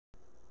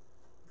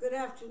Good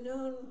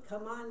afternoon.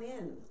 Come on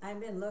in. I've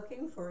been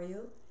looking for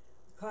you.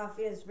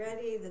 Coffee is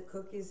ready. The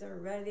cookies are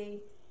ready.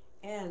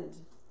 And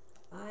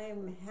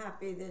I'm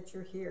happy that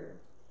you're here.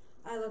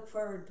 I look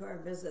forward to our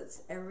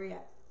visits every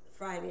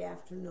Friday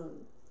afternoon.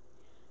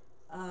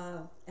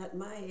 At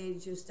my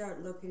age, you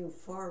start looking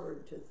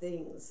forward to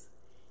things.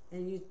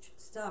 And you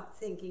stop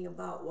thinking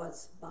about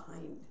what's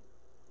behind.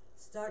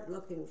 Start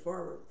looking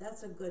forward.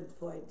 That's a good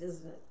point,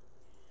 isn't it?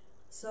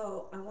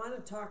 So I want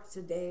to talk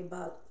today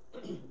about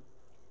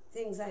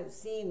things I've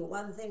seen.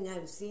 One thing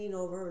I've seen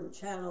over in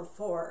Channel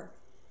 4,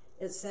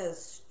 it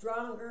says,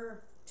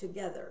 stronger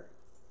together.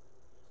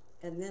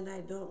 And then I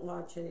don't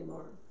watch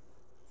anymore.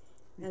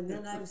 And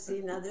then I've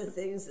seen other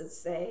things that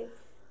say,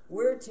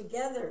 we're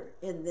together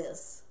in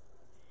this.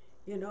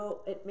 You know,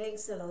 it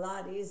makes it a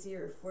lot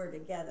easier if we're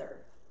together.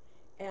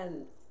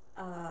 And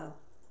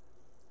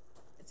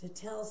to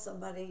tell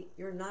somebody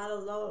you're not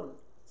alone.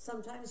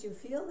 Sometimes you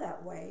feel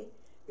that way.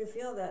 You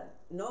feel that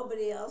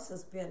nobody else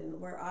has been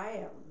where I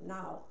am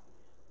now,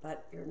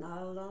 but you're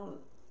not alone.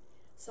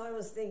 So I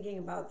was thinking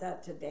about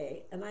that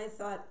today, and I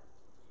thought,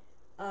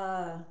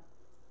 I'm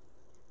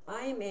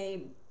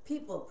a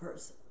people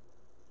person.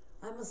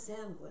 I'm a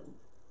sanguine.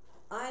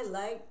 I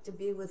like to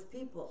be with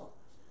people.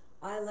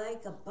 I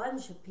like a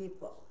bunch of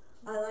people.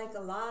 I like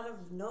a lot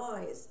of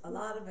noise, a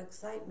lot of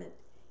excitement.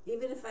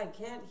 Even if I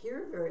can't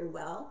hear very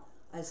well,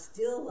 I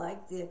still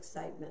like the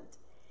excitement.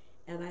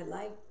 And I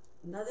like,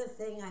 another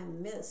thing I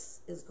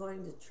miss is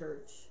going to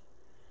church.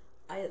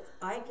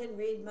 I can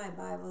read my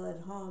Bible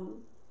at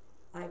home,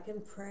 I can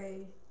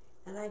pray,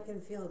 and I can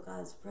feel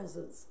God's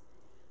presence.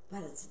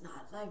 But it's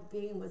not like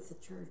being with the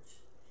church.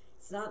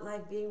 It's not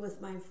like being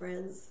with my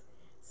friends.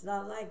 It's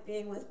not like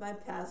being with my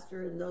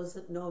pastor and those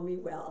that know me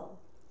well.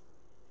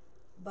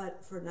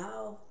 But for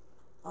now,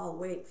 I'll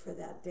wait for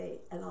that day,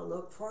 and I'll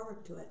look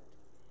forward to it.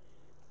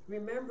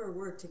 Remember,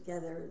 we're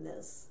together in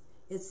this.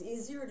 It's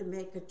easier to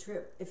make a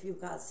trip if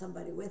you've got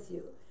somebody with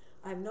you.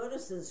 I've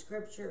noticed in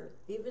Scripture,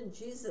 even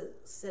Jesus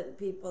sent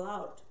people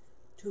out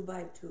 2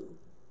 by 2.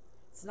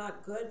 It's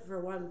not good for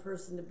one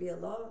person to be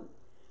alone.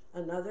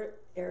 Another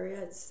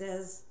area, it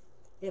says,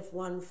 if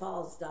one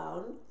falls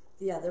down,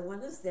 the other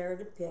one is there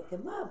to pick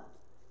him up.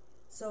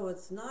 So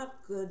it's not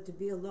good to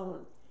be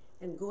alone.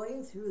 And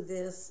going through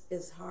this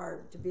is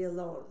hard, to be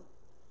alone.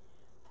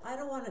 I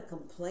don't want to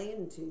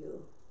complain to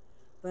you,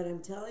 but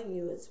I'm telling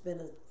you, it's been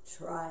a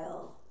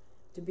trial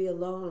to be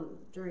alone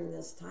during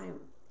this time.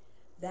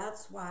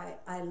 That's why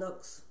I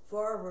look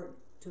forward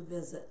to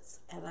visits,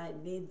 and I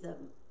need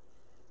them.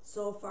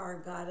 So far,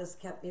 God has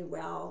kept me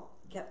well,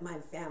 kept my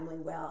family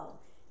well,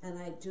 and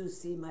I do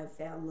see my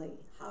family.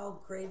 How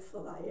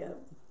grateful I am.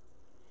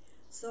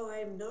 So I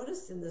have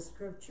noticed in the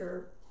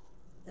Scripture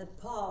that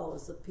Paul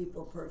was a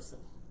people person.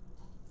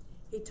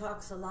 He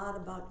talks a lot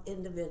about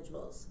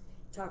individuals,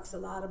 talks a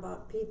lot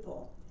about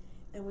people.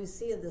 And we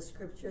see in the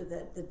Scripture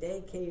that the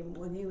day came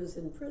when he was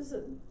in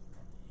prison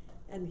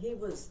and he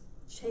was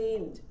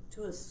chained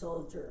to a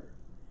soldier.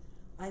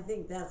 I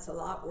think that's a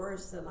lot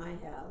worse than I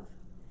have.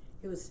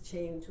 He was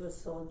chained to a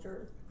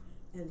soldier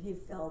and he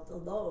felt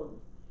alone.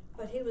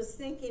 But he was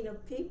thinking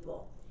of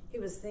people. He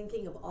was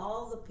thinking of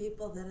all the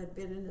people that had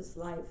been in his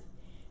life.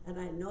 And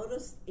I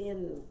noticed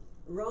in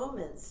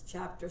Romans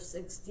chapter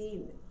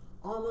 16,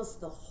 almost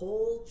the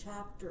whole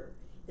chapter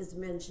is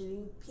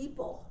mentioning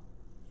people.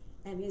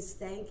 And he's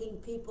thanking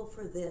people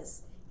for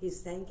this.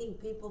 He's thanking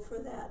people for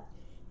that.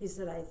 He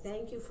said, I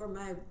thank you for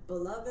my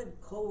beloved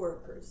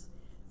co-workers.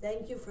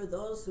 Thank you for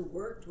those who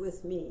worked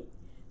with me.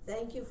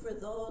 Thank you for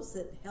those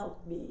that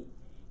helped me.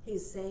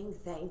 He's saying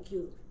thank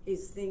you.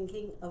 He's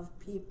thinking of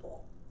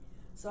people.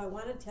 So I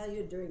want to tell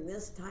you during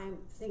this time,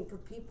 think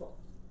of people.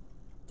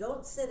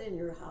 Don't sit in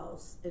your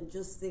house and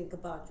just think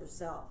about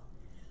yourself.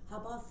 How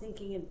about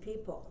thinking in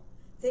people?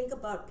 Think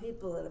about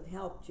people that have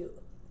helped you.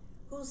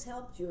 Who's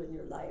helped you in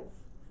your life?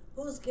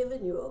 Who's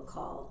given you a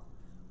call?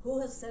 Who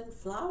has sent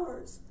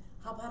flowers?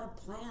 How about a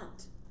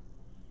plant?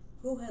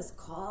 Who has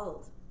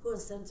called? Who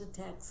has sent a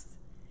text?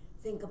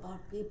 Think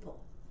about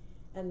people.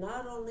 And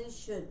not only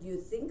should you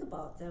think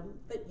about them,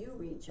 but you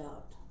reach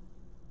out.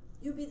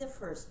 You be the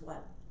first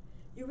one.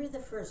 You be the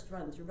first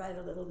one to write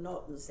a little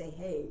note and say,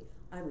 hey,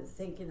 I'm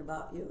thinking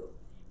about you,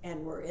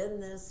 and we're in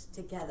this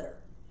together.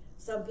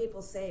 Some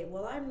people say,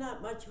 well, I'm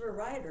not much of a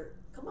writer.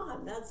 Come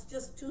on, that's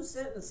just 2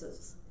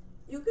 sentences.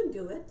 You can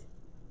do it.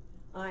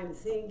 I'm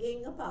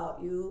thinking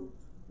about you,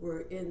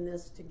 we're in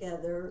this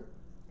together,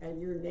 and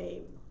your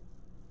name.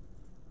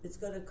 It's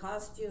going to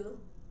cost you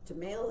to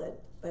mail it,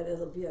 but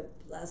it'll be a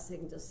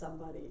blessing to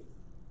somebody.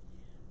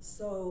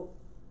 So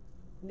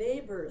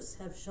neighbors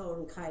have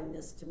shown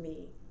kindness to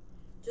me.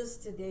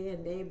 Just today, a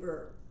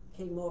neighbor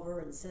came over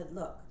and said,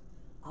 look,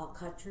 I'll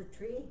cut your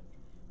tree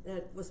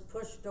that was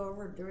pushed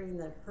over during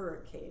the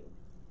hurricane.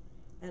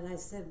 And I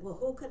said, well,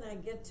 who can I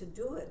get to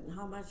do it, and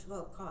how much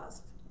will it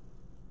cost?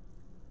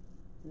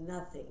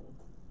 Nothing.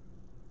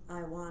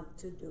 I want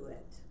to do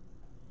it.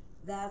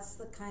 That's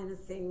the kind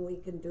of thing we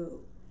can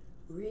do.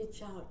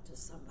 Reach out to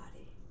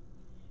somebody.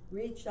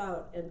 Reach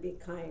out and be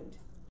kind.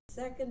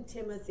 2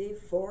 Timothy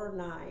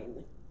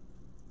 4:9.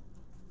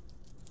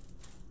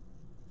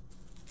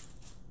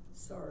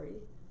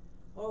 sorry.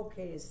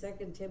 Okay,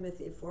 2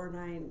 Timothy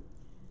 4:9.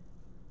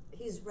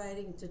 He's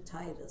writing to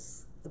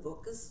Titus. The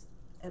book is,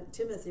 and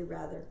Timothy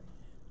rather.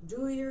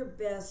 Do your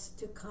best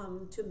to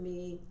come to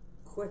me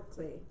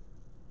quickly.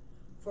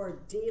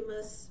 For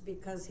Demas,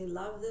 because he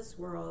loved this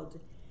world,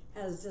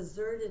 has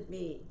deserted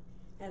me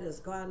and has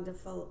gone to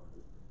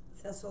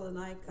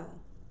Thessalonica.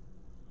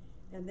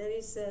 And then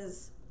he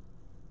says,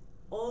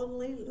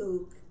 only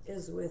Luke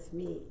is with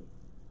me.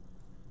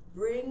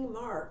 Bring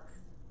Mark,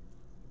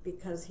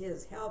 because he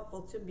is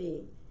helpful to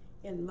me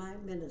in my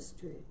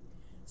ministry.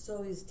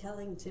 So he's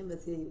telling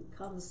Timothy,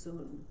 come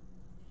soon.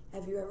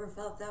 Have you ever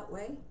felt that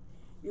way?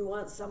 You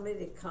want somebody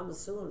to come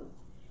soon.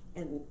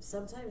 And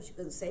sometimes you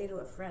can say to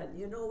a friend,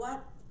 you know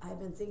what? I've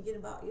been thinking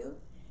about you.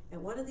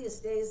 And one of these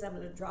days I'm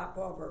going to drop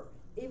over,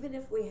 even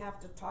if we have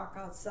to talk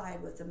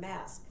outside with a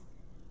mask.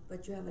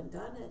 But you haven't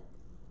done it.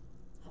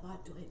 How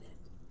about doing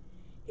it?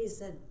 He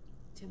said,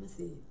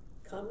 Timothy,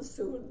 come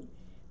soon.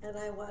 And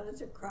I wanted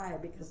to cry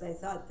because I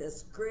thought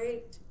this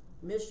great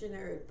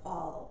missionary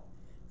Paul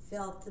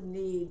felt the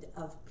need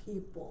of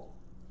people.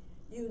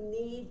 You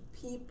need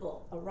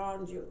people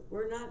around you.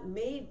 We're not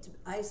made to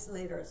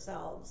isolate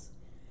ourselves.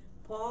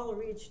 Paul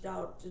reached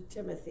out to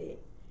Timothy.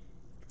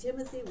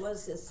 Timothy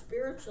was his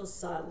spiritual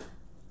son,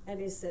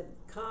 and he said,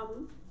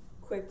 come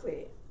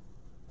quickly.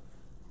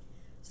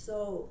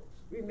 So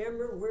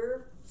remember,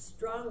 we're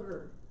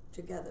stronger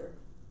together.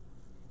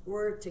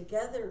 We're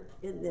together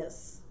in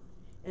this,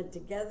 and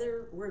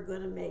together we're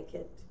going to make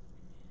it.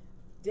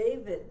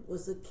 David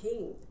was a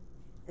king,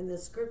 and the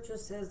scripture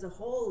says a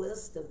whole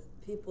list of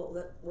people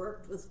that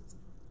worked with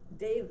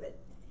David.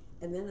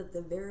 And then at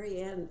the very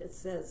end it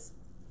says,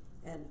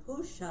 and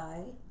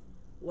Hushai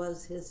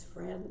was his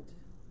friend.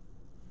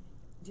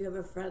 Do you have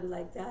a friend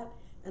like that?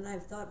 And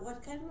I've thought,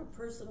 what kind of a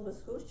person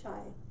was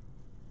Hushai?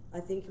 I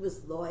think he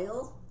was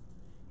loyal.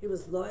 He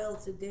was loyal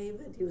to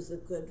David. He was a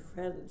good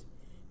friend.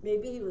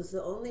 Maybe he was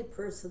the only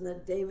person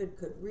that David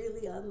could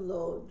really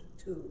unload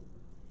to.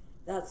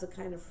 That's the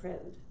kind of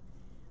friend.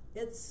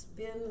 It's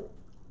been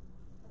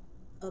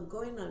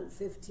going on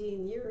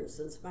 15 years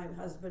since my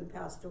husband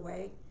passed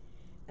away,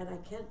 and I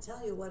can't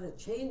tell you what a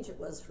change it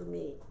was for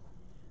me.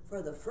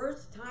 For the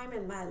first time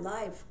in my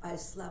life, I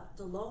slept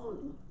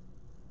alone.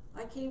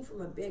 I came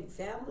from a big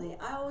family.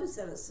 I always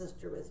had a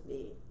sister with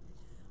me.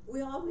 We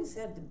always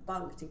had to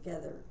bunk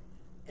together.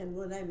 And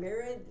when I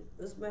married,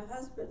 it was my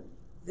husband.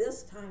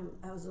 This time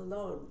I was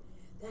alone.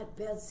 That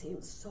bed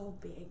seemed so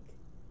big.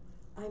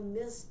 I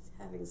missed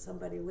having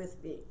somebody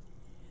with me.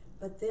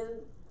 But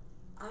then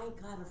I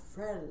got a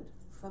friend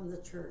from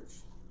the church.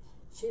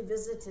 She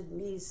visited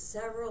me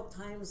several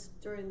times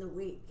during the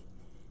week.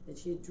 And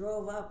she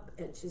drove up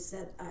and she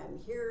said, I'm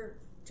here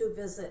to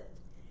visit.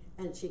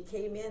 And she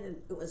came in and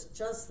it was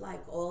just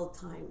like old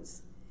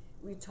times.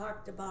 We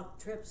talked about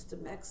trips to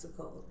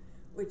Mexico.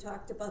 We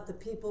talked about the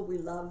people we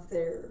loved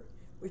there.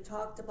 We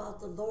talked about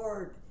the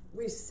Lord.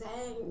 We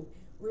sang.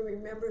 We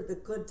remembered the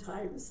good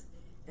times.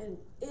 And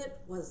it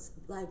was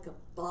like a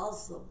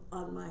balsam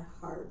on my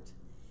heart.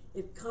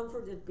 It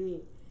comforted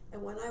me.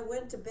 And when I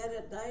went to bed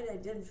at night, I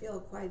didn't feel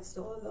quite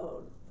so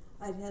alone.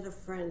 I'd had a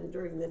friend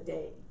during the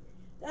day.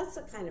 That's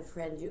the kind of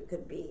friend you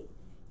could be.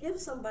 Give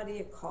somebody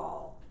a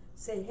call.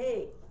 Say,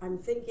 hey, I'm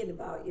thinking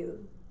about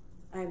you.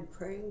 I'm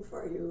praying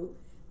for you.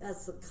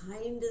 That's the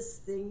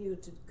kindest thing you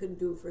can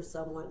do for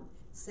someone.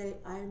 Say,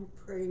 I'm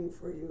praying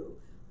for you.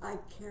 I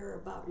care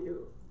about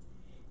you.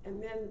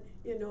 And then,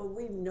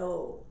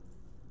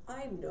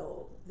 I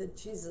know that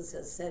Jesus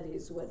has said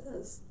he's with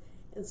us.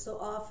 And so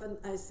often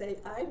I say,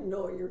 I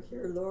know you're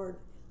here, Lord.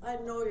 I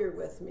know you're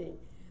with me.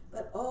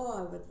 But,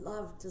 I would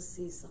love to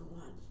see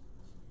someone.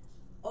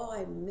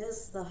 I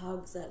miss the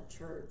hugs at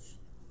church.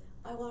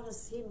 I want to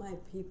see my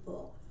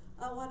people.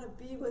 I want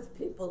to be with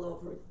people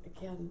over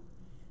again.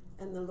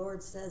 And the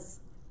Lord says,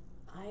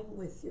 I'm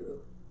with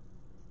you.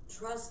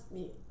 Trust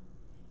me.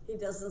 He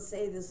doesn't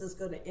say this is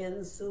going to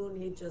end soon.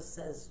 He just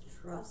says,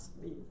 trust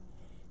me.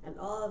 And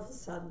all of a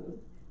sudden,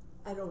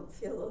 I don't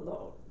feel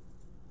alone.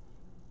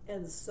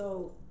 And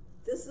so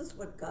this is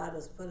what God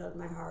has put on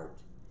my heart.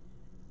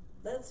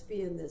 Let's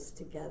be in this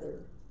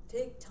together.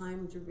 Take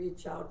time to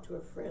reach out to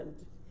a friend.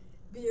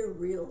 Be a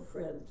real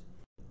friend.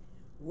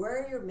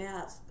 Wear your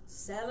mask,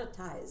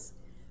 sanitize,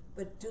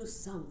 but do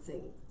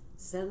something.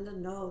 Send a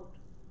note,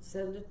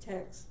 send a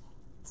text,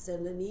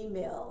 send an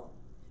email.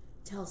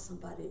 Tell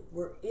somebody,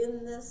 we're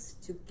in this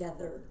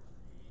together.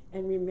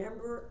 And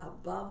remember,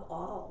 above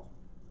all,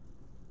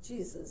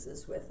 Jesus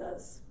is with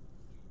us.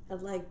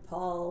 And like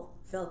Paul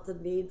felt the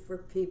need for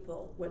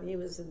people when he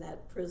was in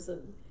that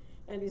prison.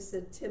 And he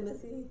said,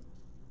 Timothy,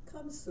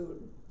 come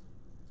soon.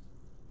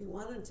 He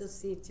wanted to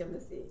see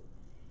Timothy.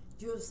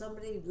 Do you have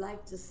somebody you'd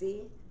like to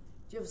see?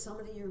 Do you have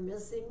somebody you're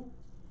missing?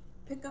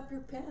 Pick up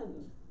your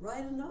pen,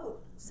 write a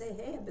note, say,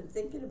 hey, I've been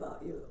thinking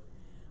about you.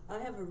 I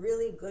have a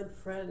really good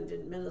friend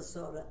in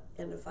Minnesota,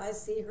 and if I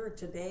see her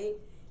today,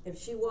 if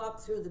she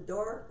walked through the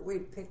door,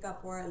 we'd pick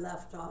up where I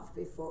left off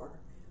before.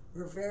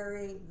 We're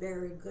very,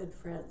 very good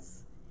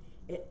friends.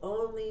 It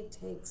only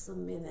takes a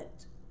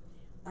minute.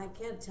 I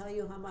can't tell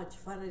you how much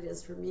fun it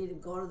is for me to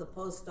go to the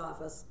post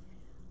office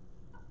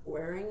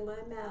wearing my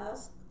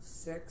mask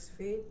 6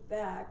 feet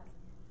back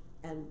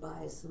and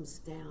buy some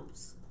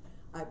stamps.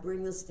 I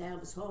bring the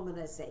stamps home and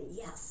I say,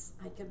 yes,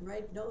 I can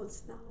write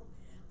notes now.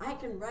 I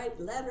can write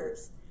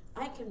letters.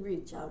 I can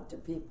reach out to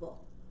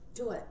people.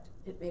 Do it.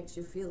 It makes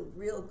you feel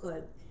real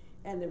good,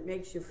 and it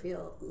makes you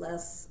feel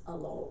less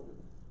alone.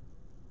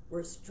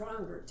 We're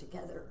stronger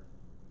together.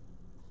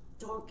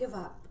 Don't give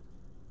up.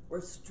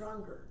 We're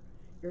stronger.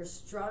 You're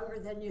stronger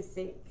than you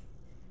think.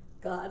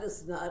 God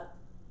has not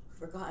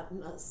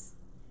forgotten us.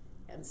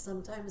 And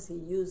sometimes he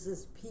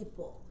uses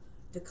people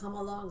to come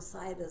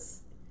alongside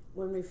us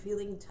when we're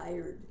feeling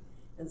tired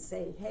and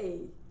say,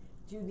 hey,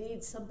 do you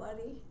need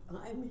somebody?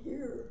 I'm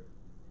here.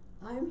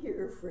 I'm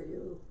here for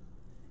you.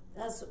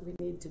 That's what we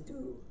need to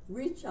do.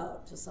 Reach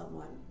out to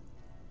someone.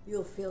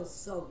 You'll feel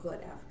so good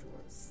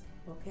afterwards,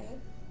 okay?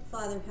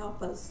 Father,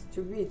 help us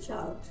to reach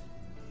out.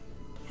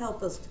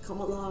 Help us to come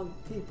along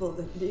people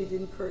that need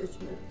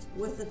encouragement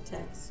with a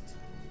text,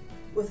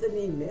 with an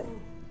email,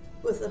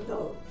 with a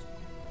note,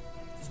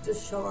 to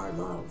show our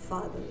love,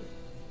 Father.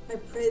 I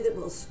pray that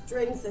we'll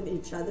strengthen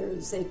each other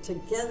and say,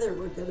 together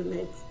we're going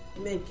to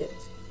make it.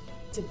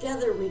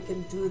 Together we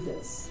can do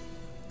this.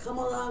 Come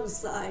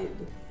alongside.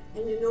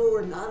 And you know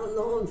we're not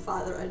alone,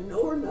 Father. I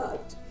know we're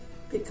not,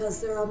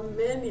 because there are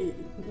many,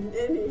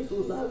 many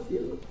who love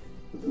you,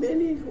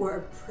 many who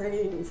are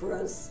praying for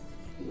us,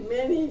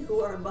 many who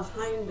are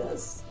behind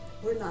us.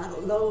 We're not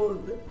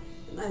alone.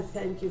 And I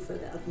thank you for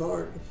that,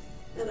 Lord.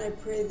 And I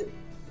pray that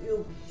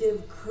you'll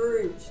give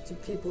courage to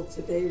people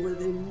today where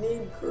they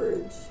need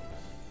courage.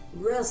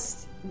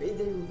 Rest, may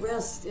they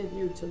rest in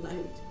you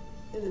tonight.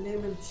 In the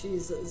name of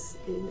Jesus,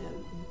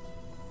 amen.